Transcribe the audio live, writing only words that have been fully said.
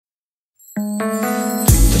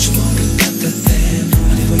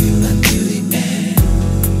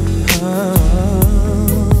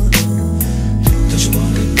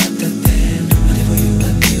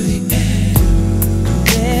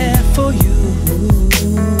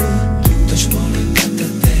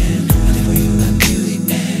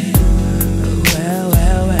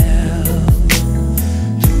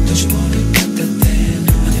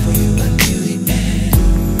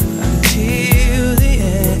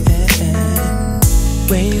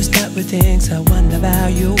Things I wonder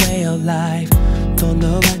about your way of life. Don't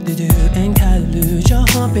know what to do and kinda lose your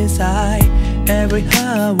hope inside. Every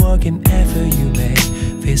hard work and effort you make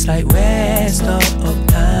feels like waste of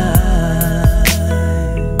time.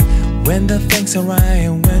 When the things are right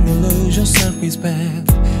and when you lose your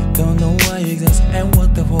self-respect, don't know why you exist and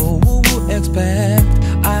what the whole world would expect.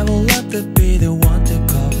 I would love to be the one to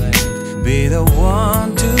correct, be the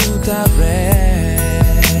one to direct.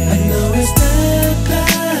 I know it's not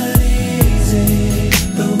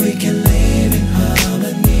but we can live in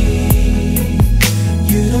harmony.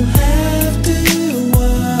 You don't have to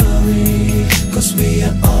worry, cause we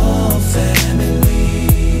are all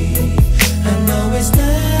family. I know it's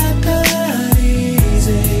not that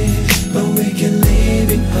easy, but we can live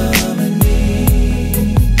in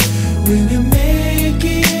harmony. We will make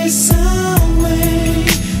it some way.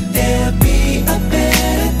 There'll be a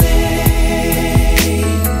better day.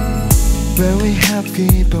 Where we have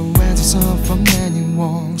people so from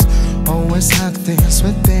anyone's always have things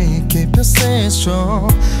where they keep you safe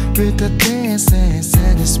strong. With the things they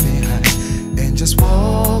set us behind and just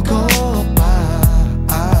walk on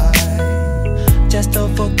by. Just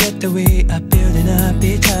don't forget that we are building up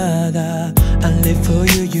each other. I live for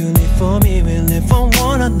you, you live for me, we live for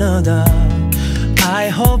one another. I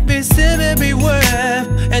hope it's in every word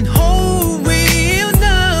and hope we'll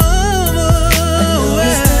know. I know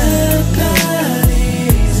it's not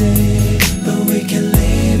easy, but we can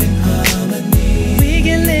live in harmony. We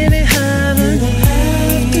can live in harmony. You don't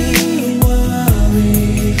have to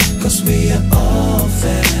worry, cause we are all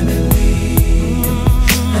family.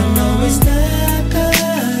 I know it's not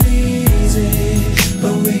that easy,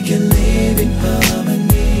 but we can live in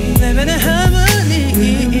harmony. Live in harmony.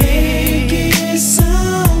 We will make it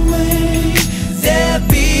some way. There'll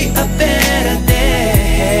be a better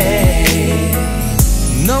day.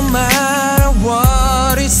 No matter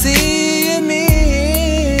what it seems in me,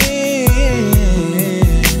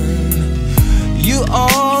 you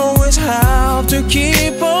always have to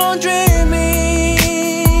keep on dreaming.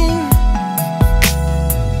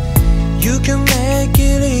 You can make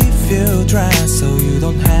it if you try, so you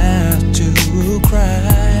don't have to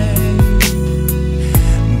cry.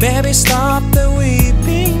 Baby, stop the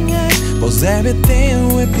weeping, cause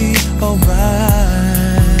everything will be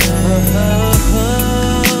alright.